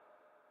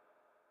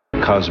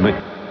cosmic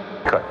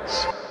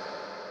cuts.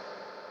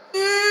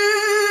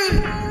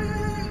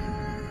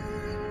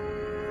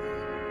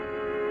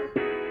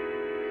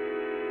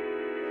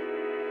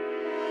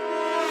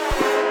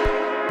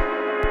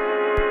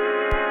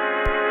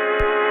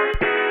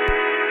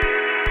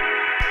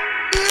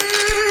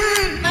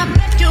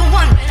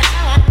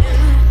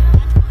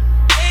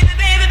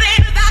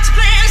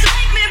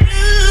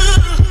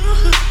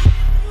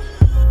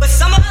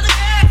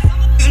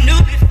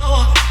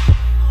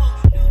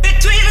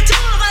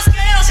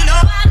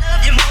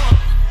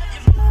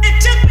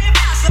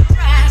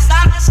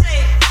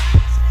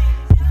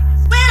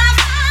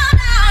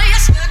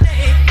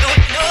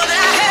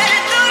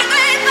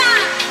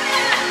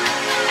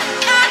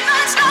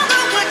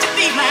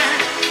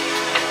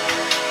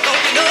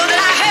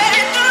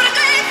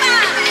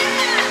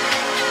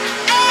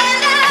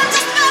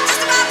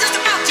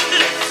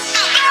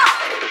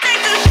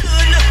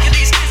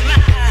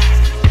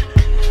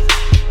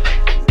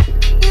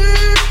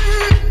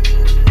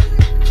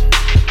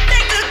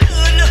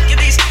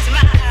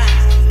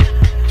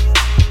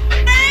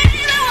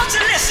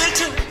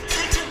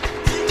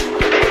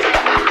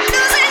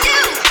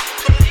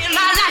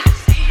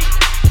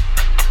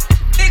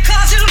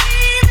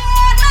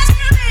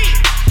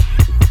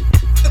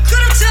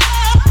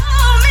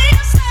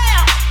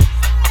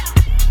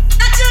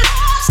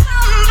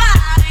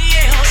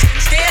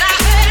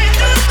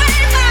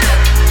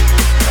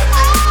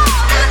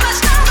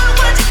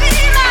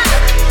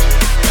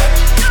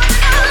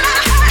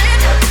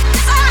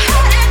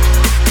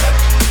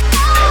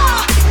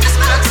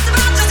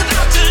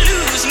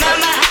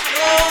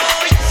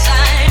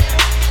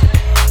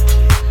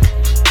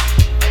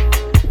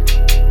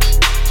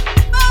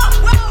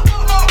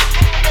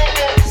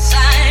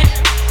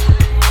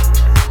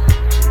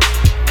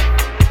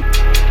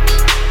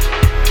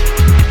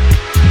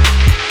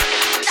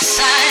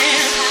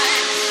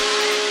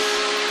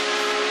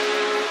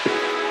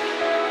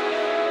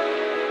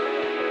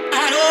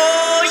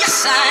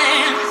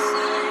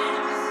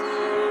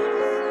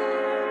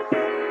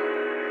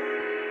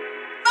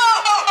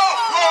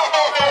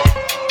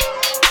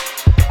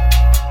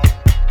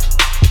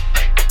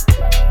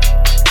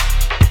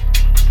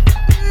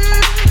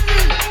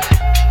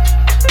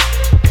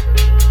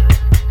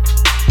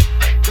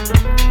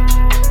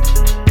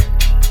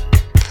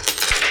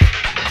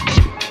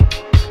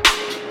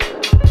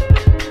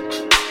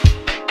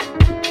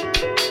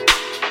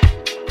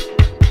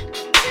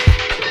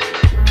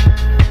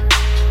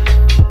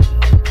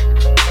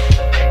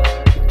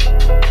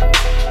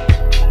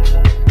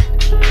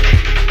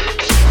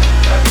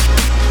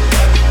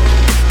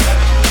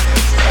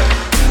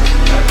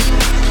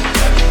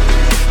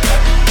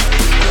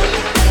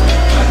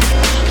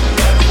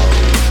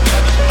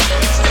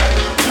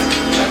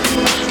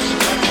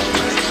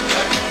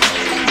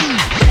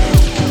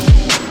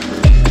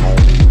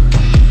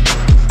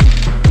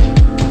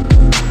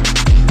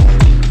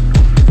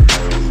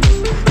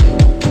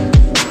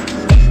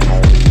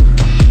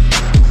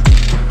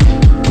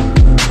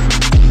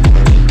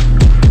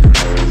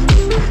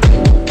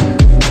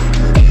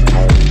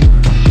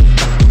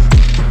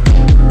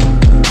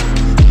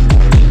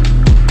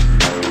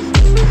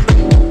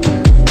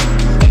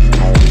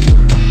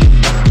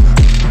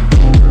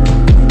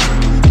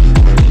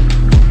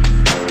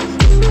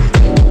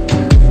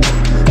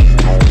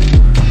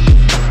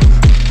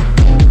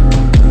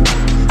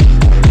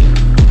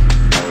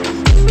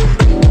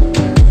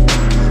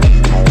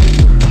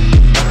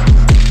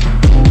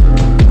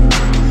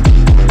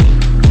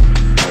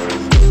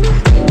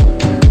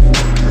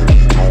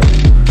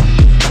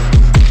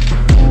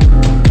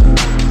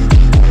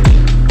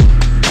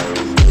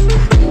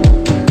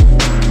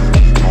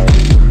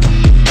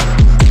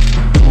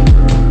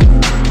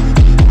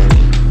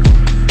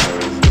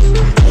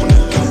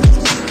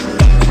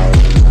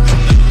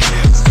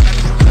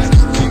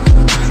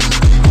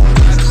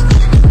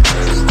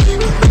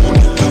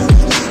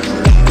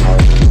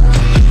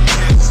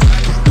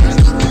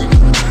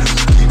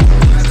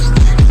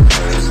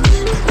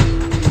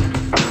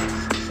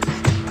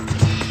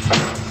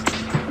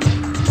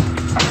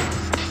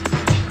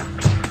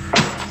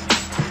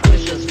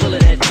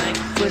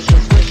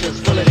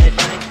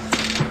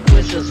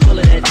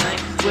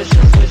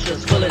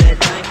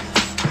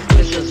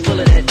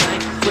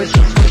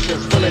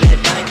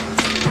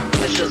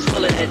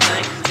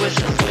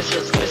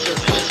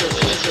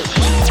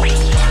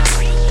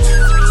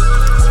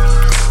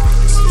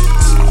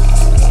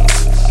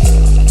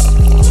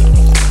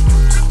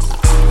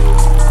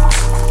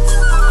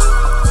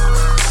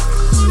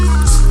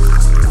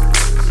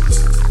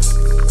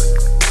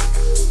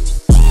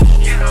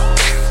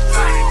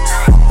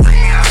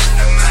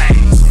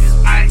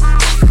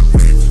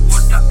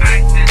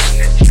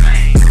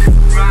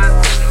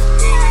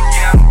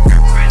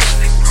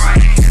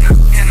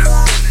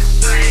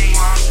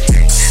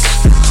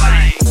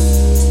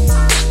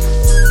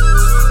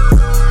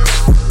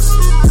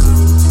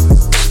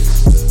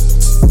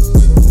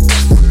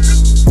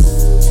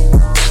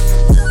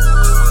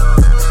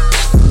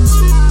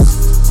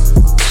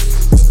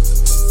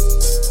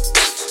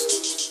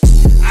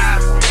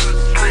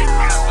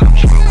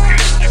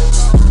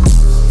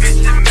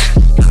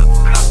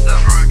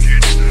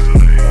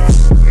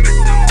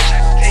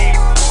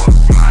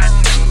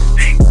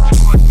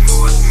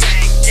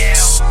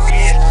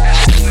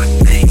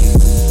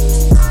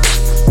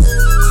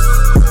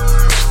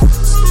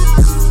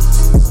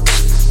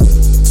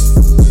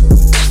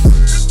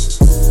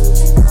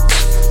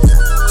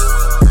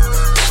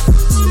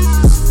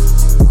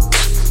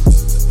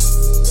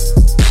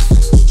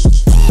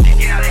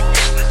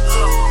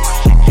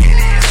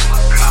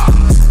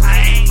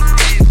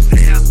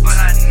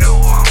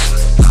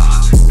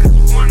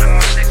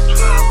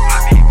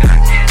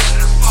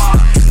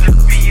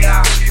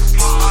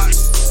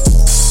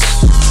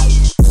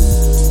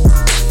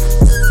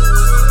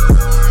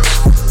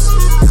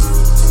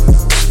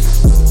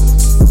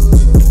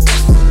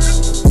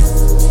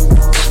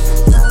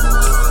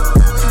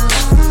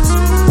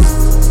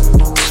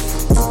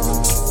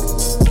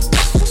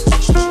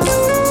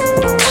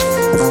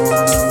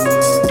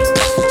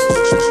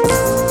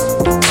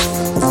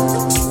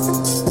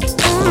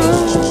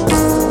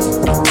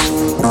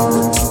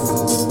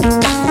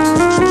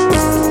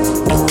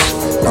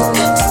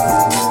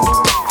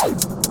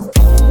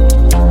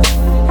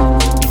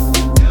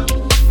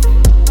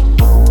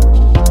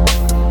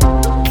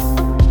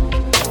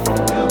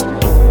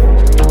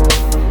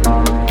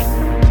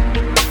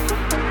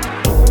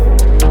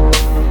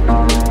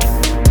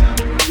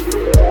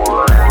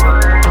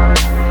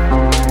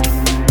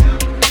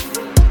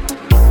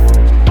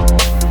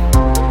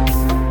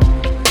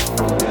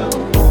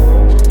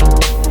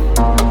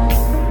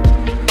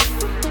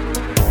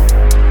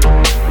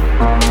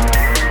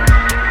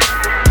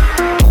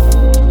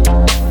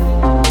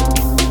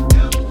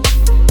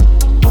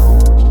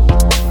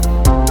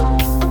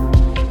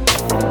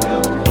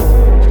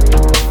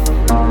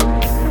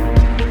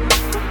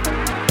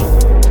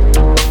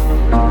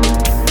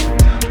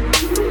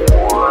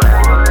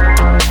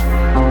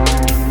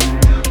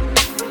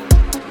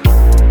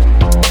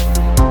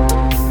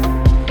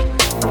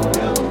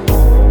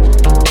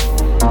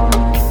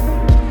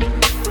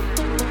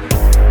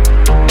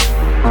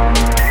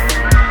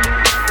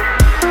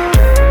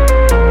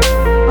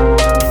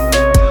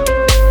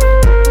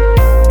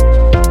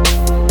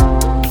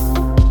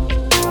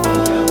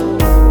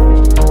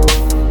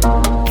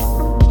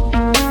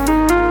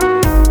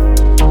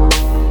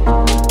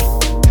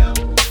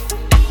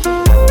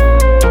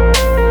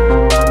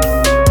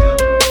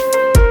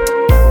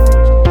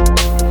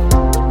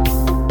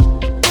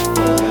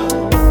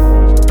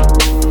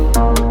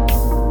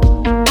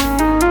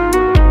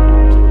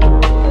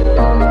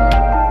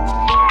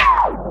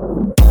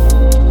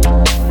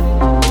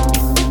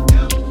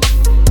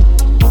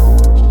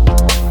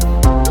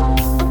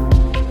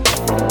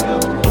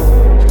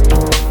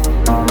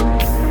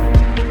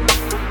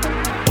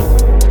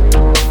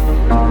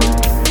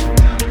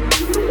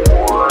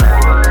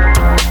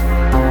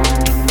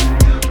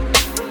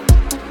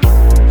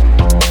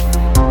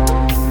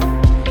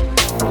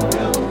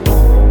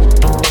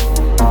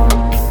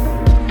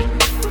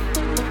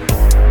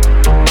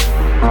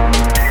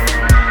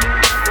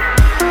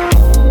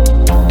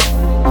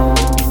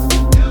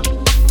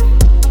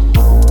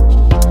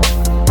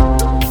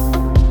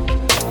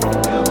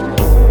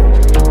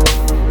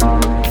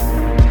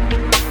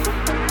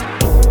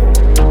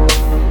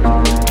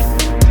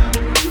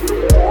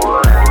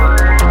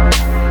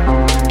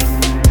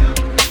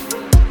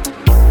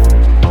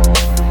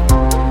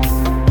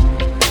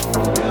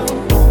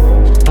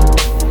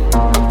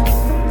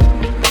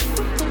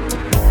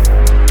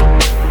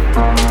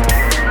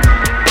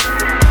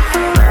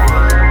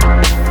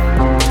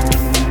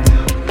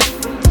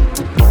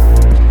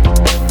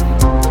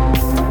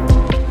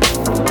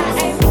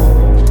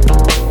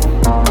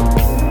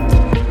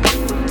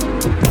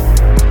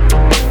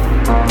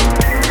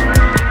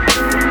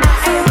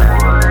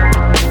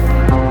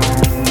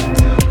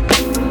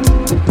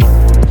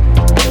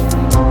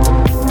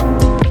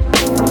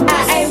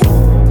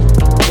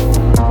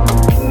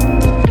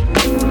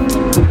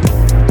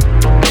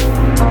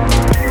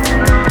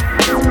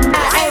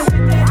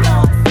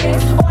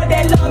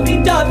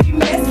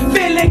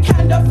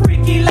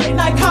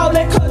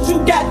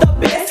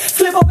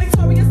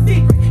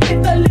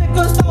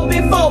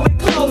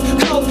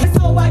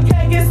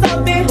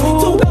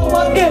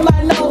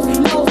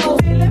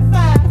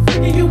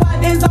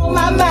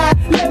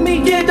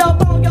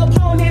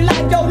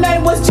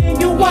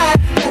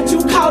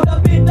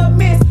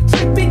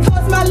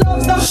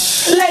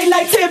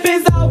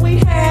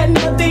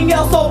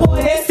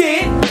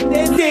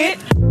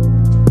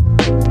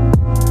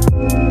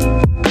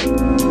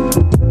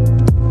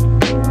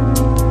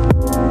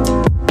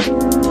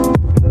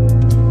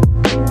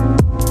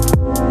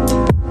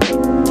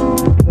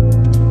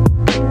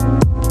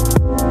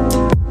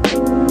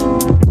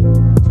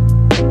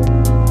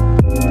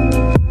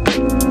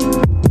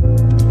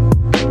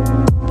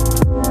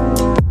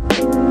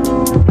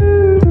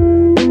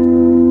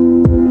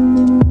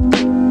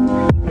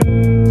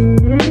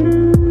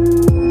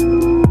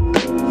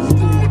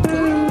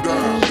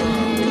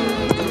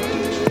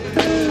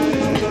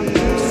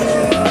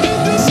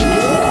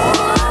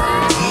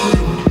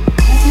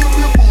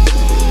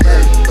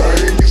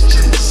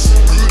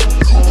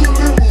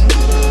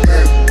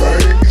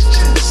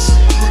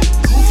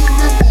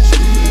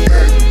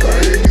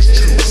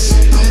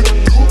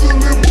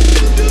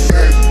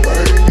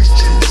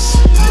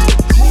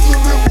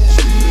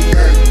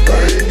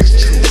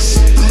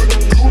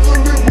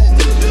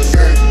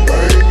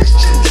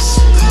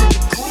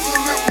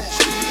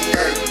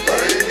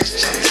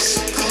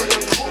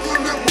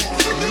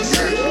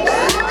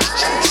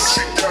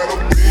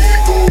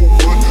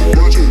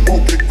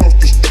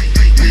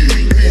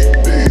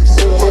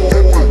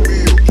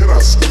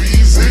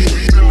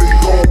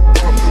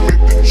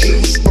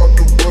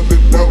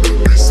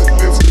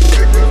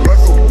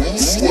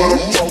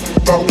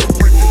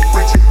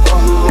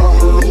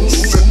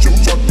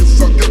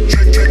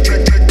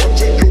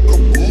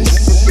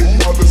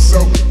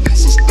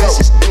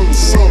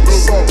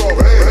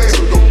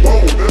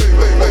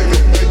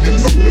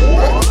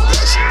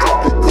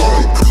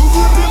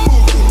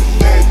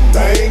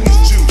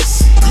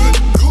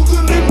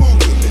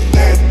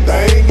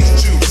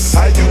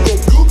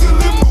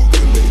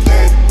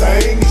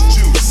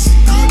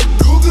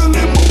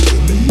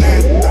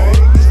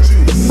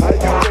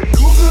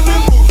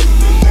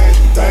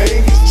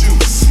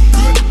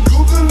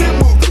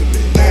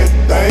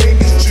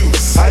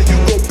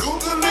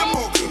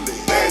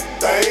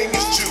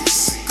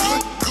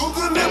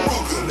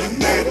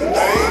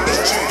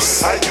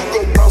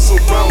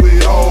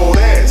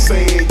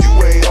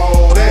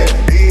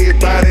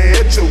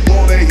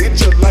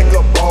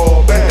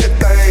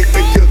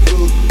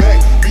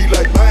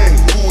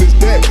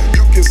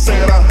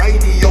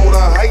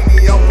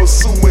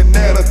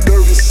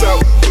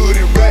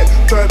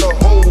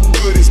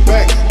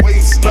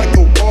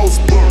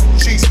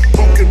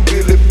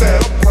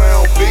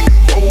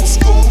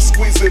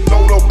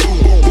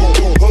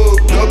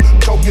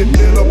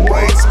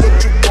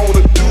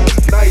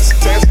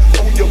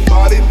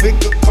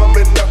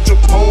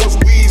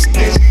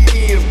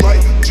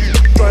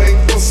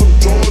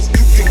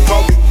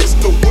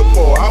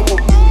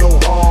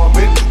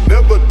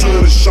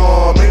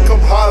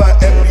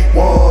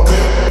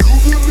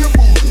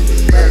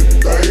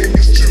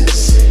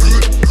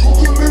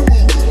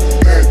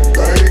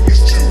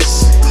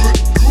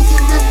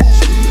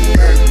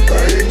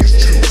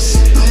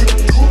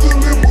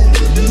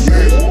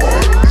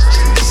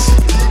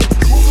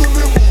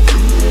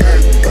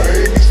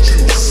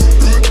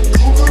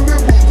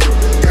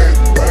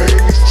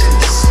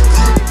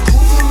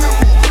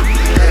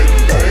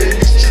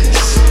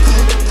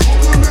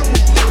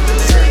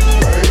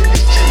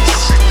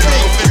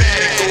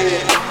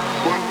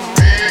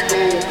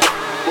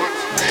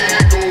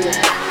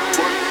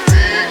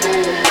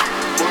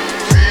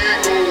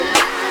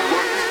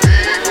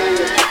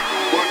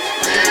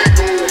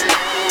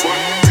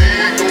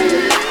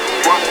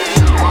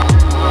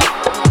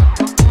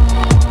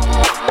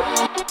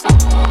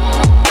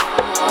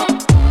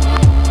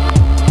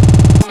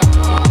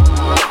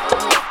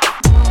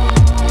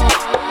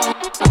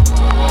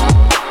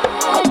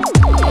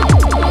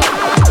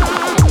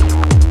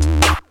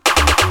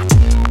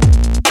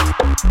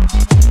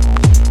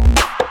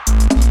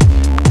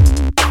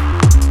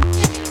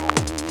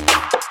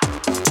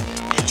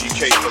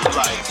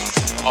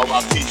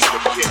 R.I.P. to the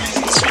pimp.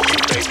 See you,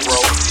 big bro.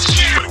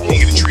 The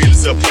king of the drill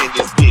is up in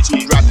this bitch.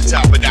 Drop the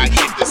top and I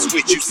hit the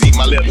switch. You see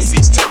my leather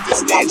seats tucked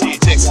and stitch.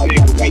 Texas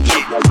nigga, we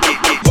get.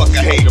 Fuck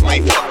a hater,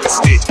 ain't fuck a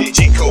stitch.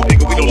 G-code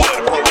nigga, we don't let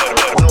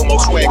him. No more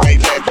swag,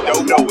 ain't let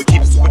him. No, we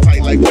keep it super tight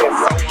like that.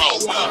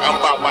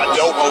 I'm about my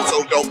dough,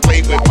 so don't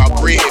play with my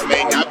bread,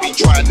 man. I be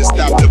trying to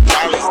stop the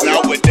violence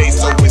nowadays,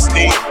 so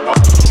instead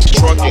I'm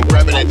drunk and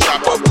grabbing that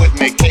chopper,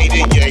 putting that K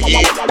in your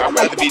head. I'd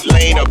rather be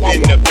laying up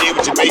in the bed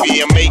with your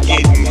baby and make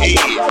it in head.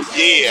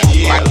 Yeah,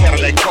 my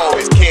Cadillac car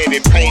is candy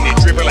painted,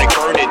 dripping like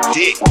burning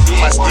dick.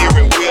 My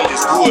steering wheel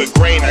is wood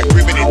grain, I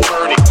grip it and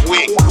turn it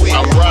quick.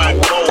 I'm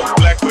riding gold,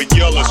 black with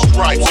yellow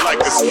stripes like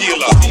a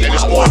Steeler, and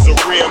as far as the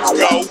rims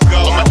go,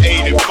 I'm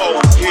an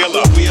 84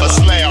 killer, a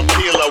slab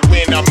killer.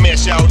 When I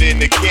mesh out in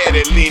the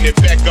caddy, leaning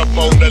back up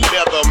on the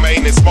leather,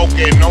 man, and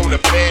smoking on the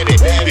fatty.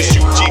 This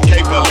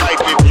UGK for life,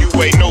 if you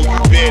ain't know, you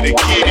better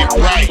get it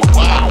right.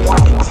 Wow.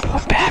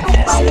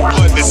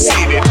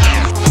 Undefeated.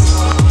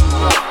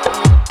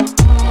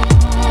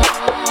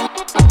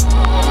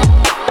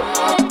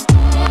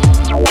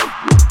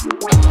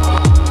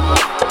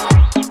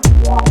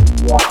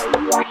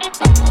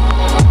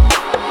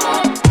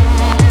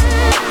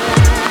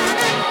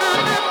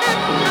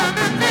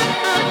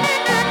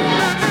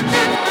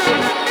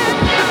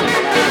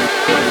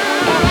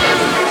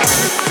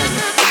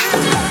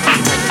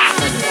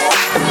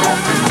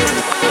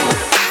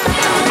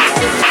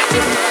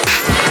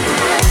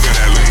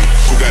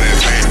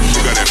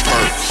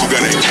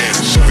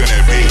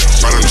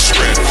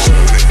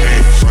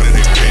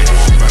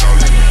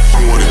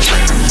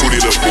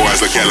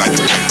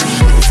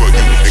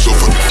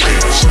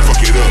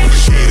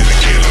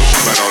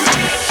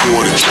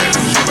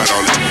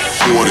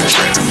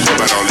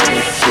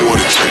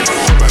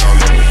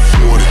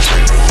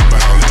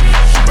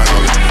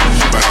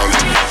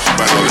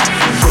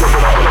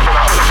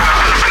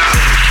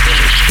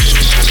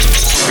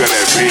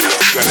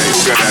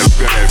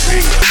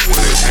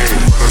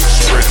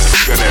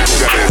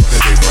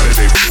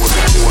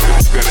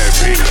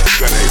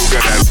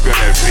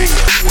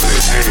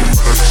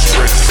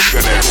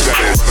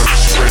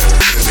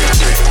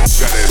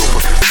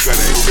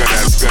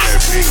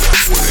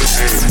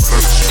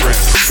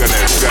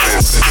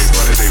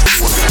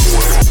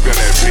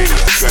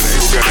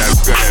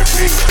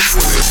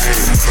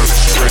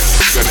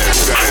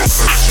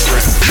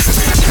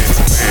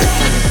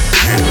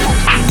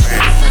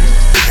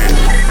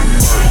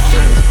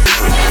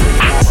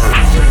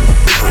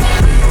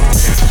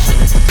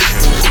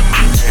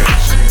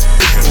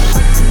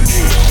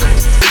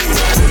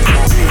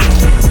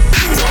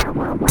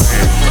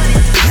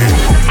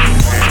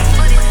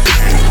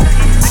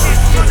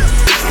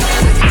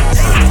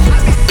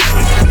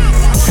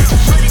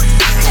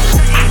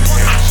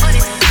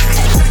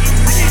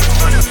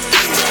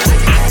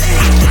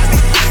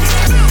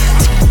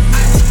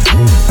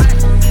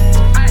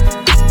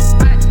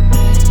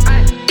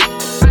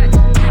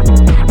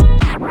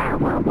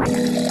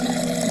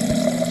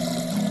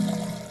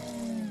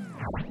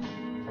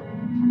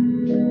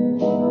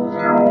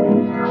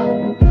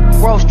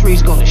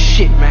 Groceries gonna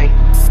shit, man.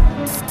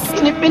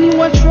 And if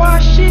anyone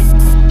tries shit,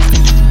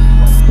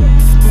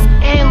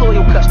 and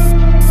loyal customer.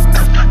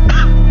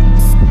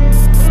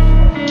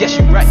 Guess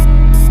you're right.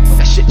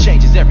 That shit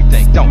changes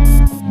everything, don't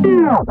it?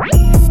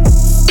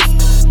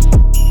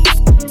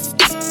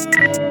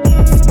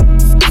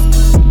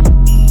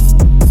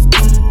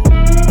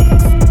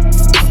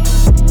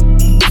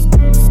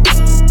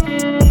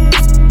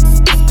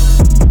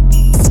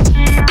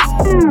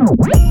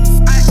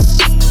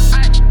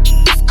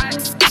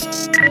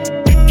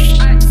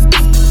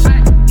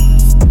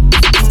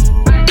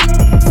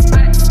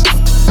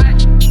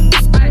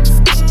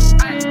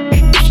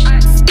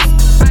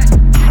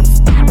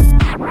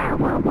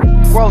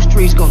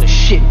 Groceries gonna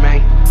shit,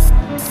 man.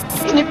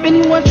 And if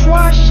anyone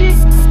tries shit,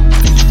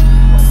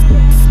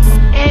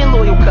 and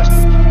loyal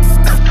customer.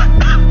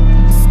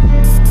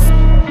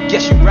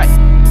 Guess you're right.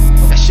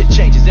 That shit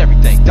changes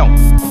everything, don't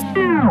it?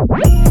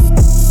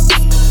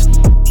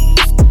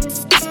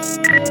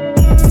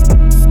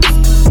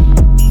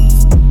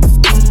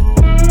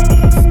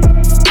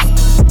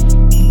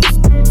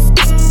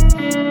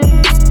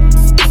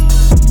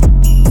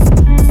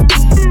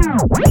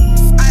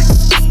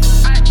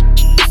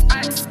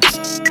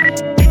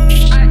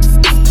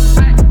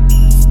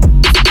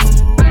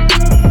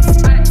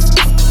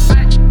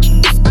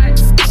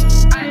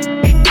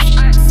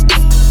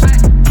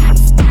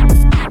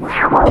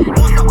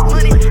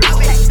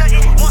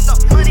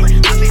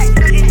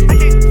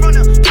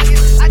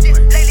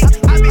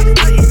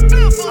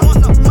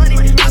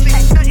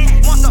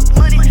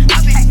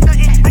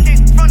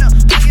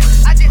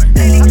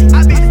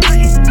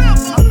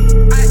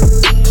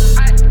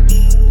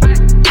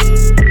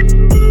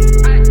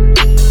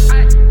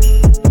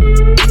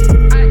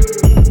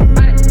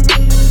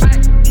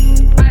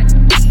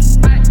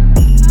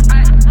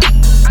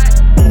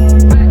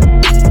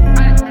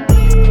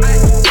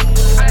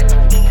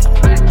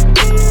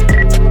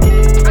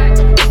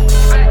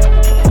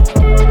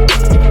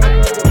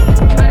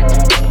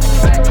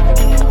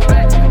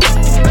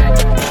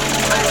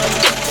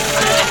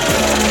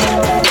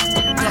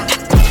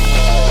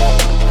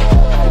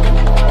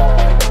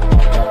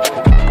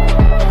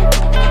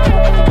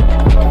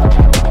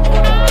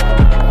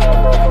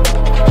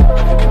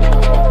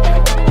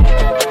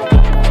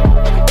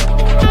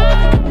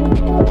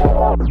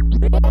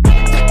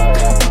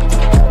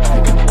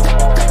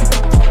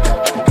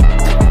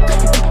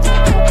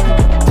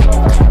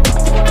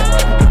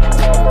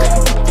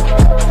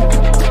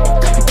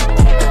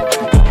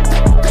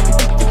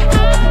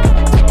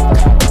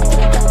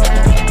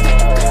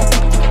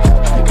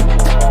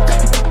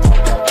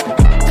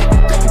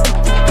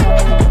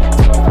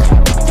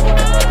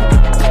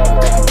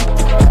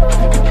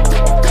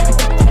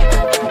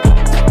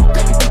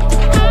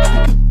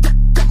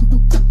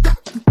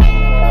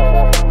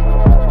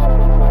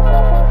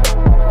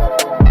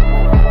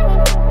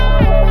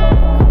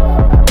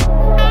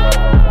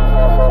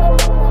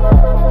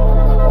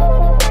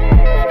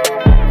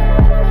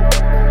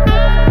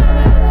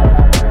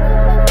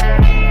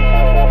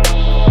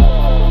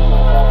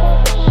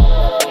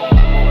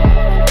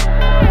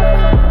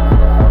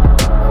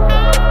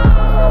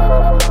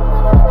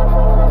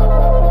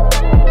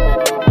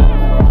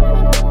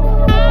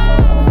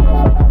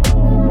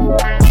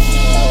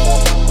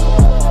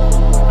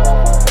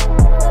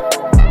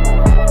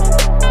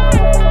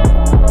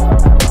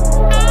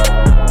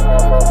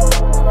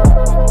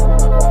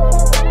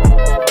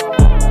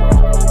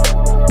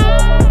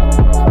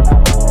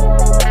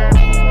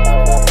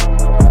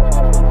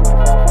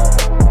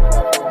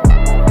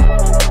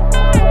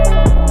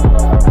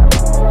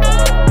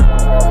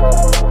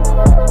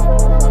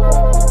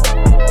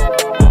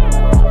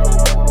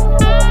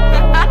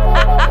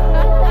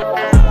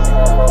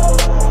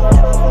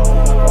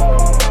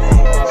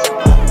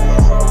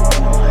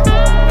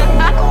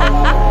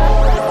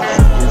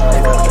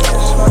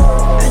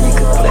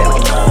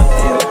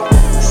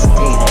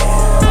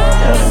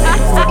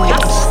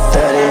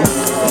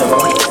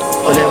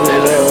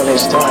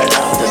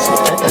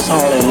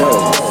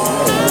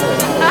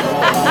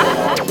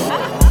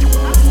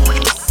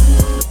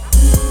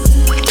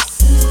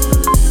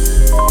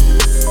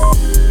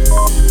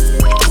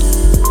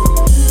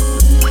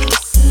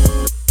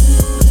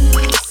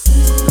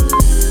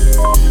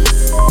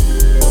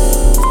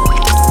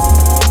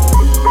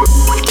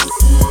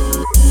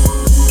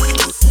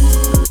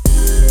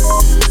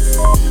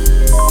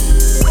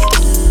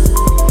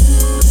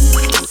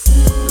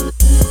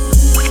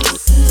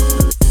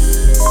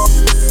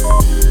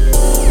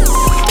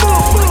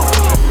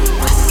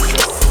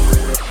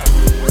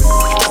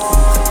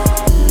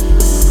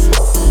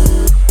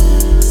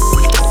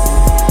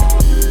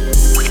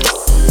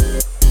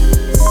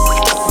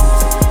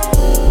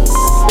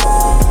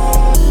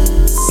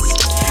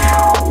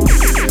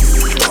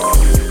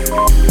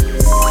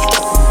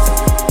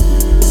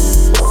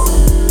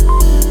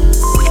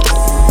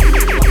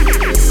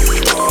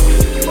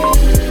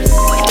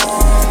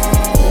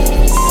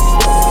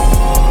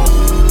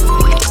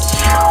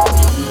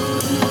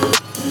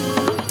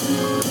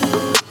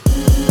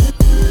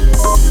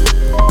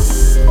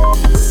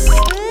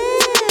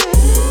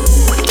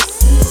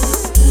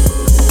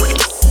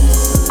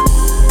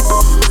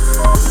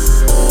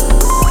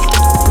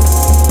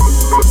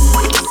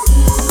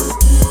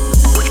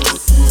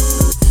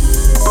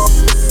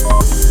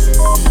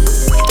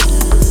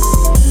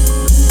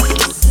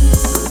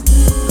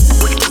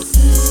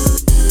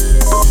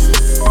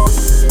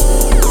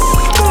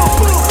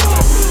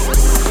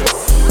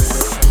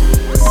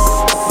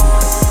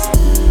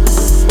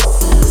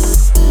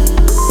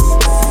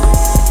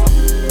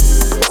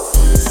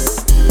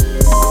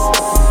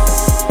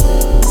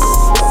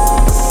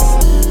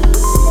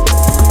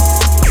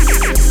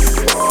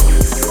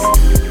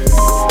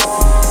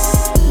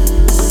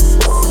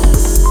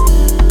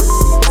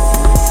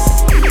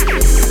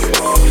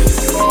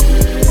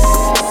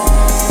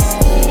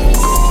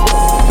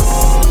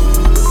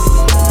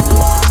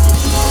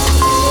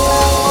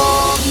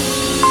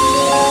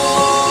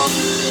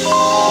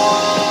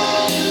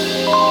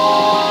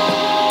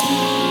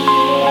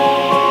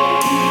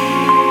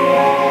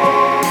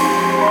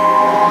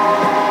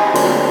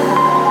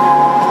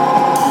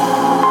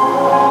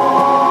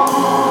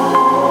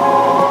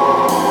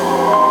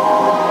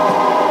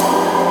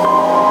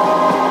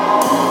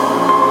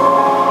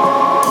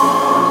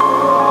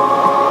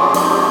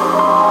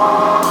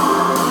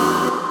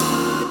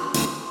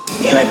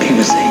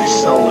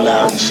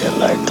 shit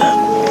like that.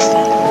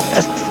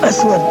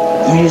 That's what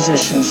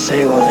musicians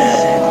say when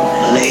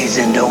they're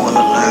lazy and don't want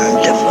to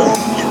learn different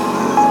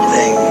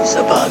things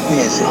about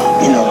music.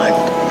 You know, like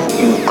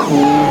you're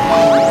cool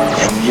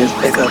and you just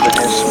pick up an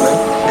instrument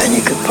and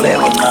you can play it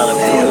without a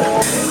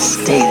feeling.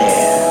 Stay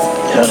there.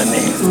 You know what I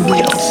mean?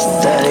 You don't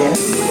study it.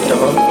 You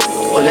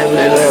know, whatever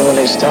they learn when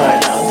they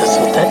start out,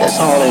 that's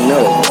all they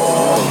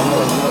know.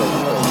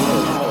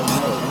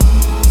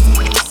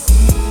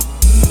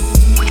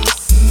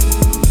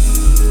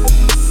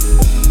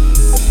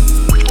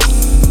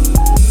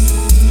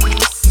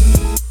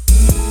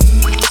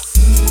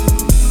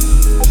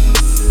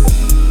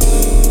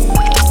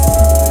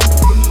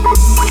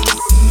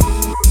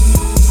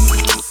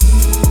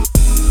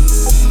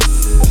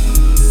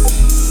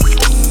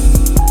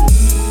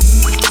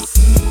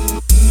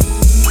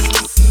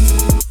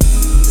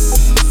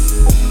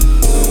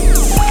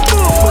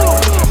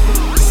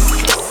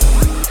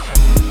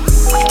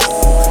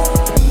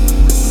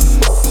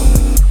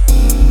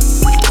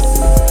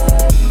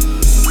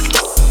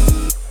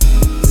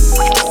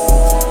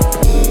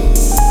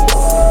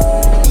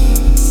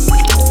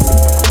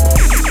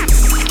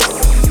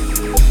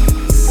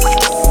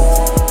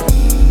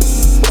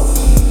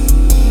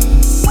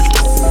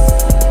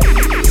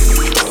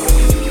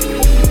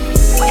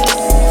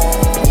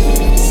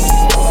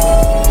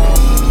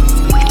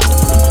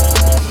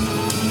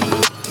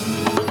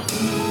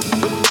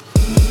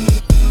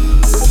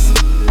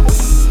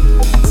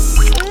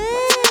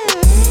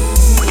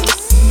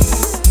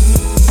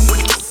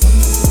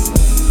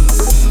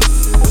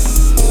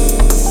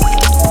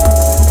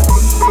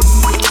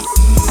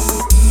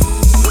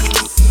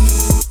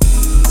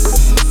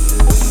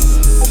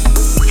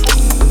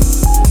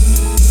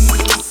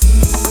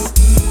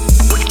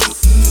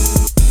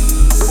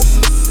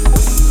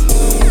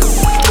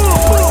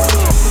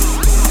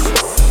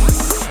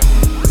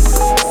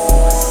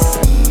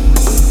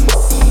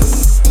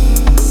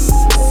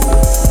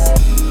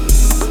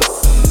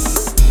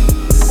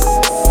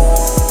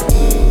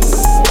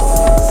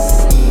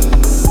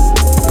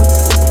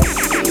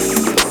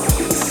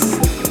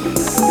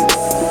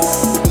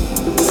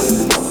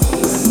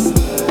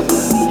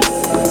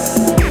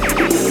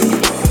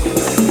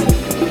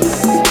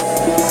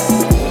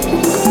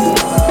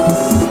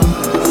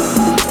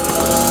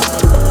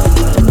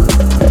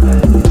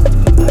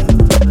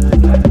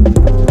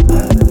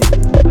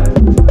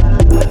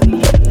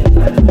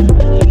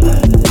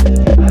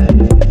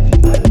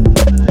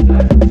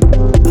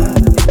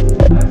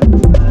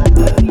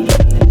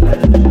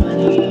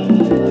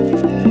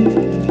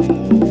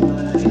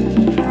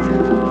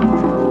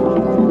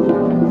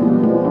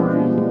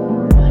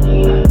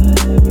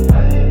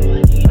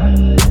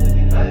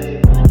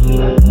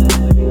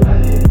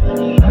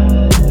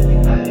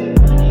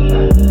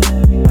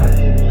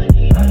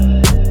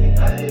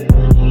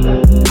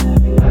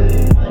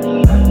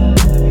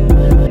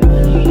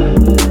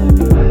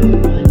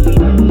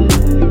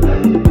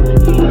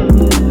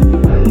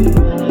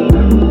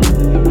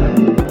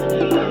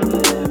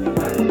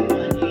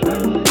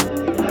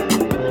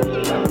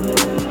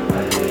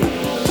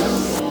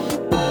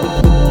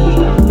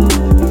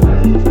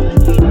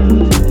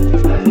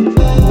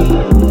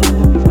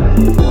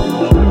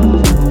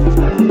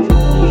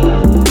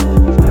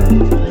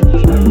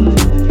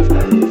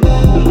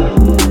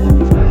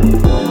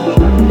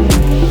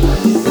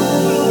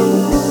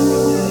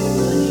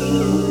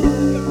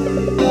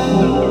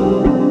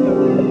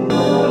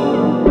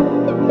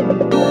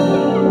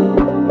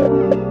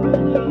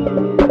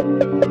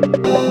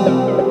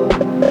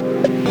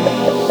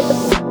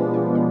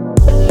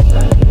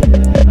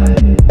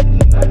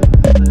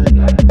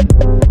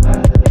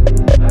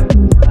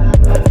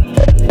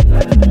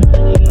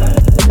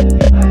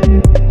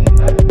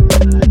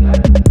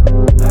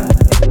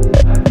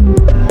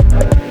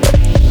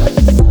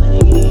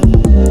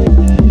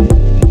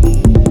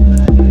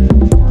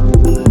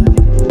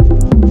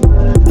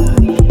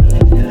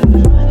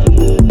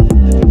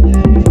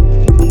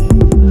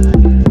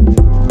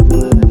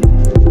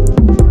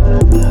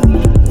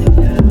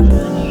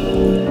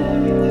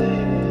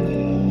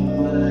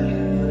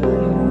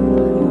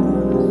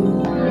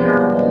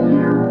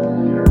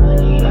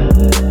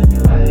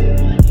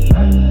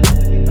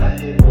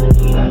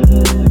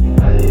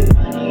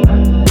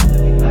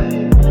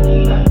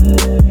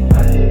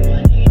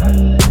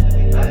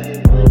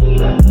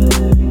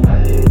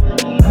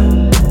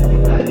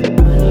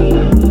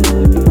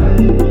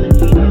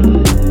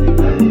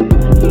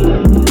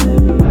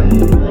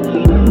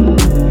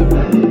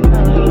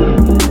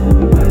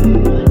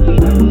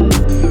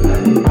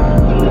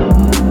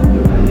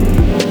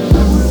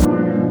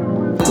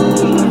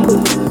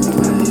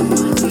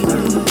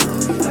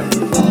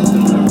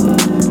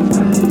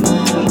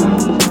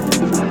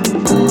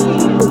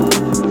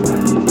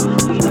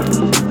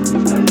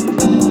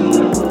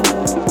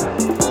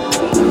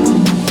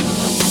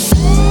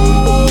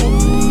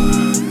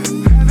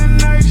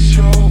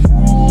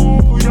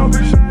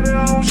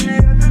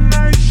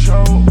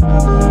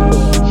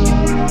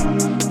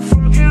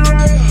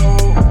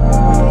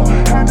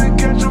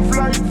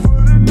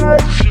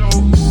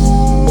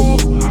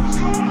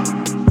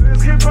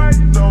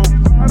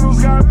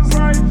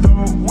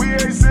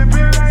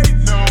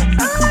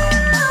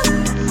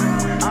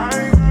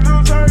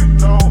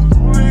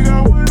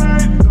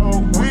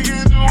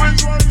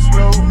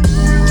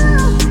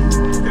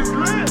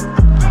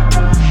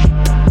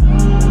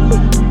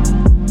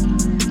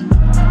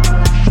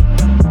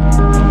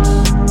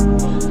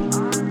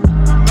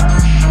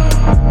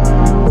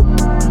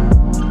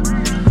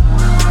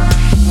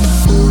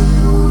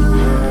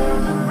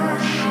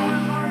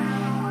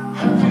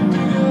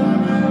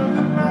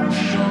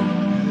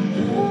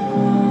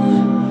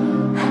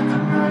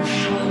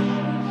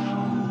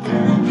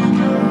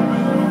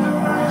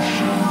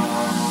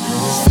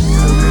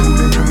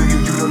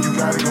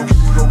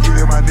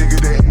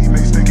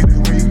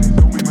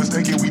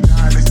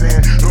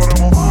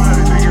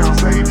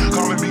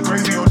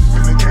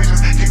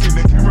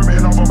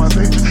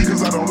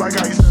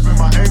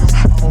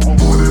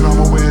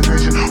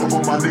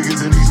 my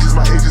niggas and these is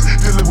my agents.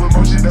 Dealing with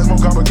motion that's more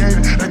complicated.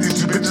 Like these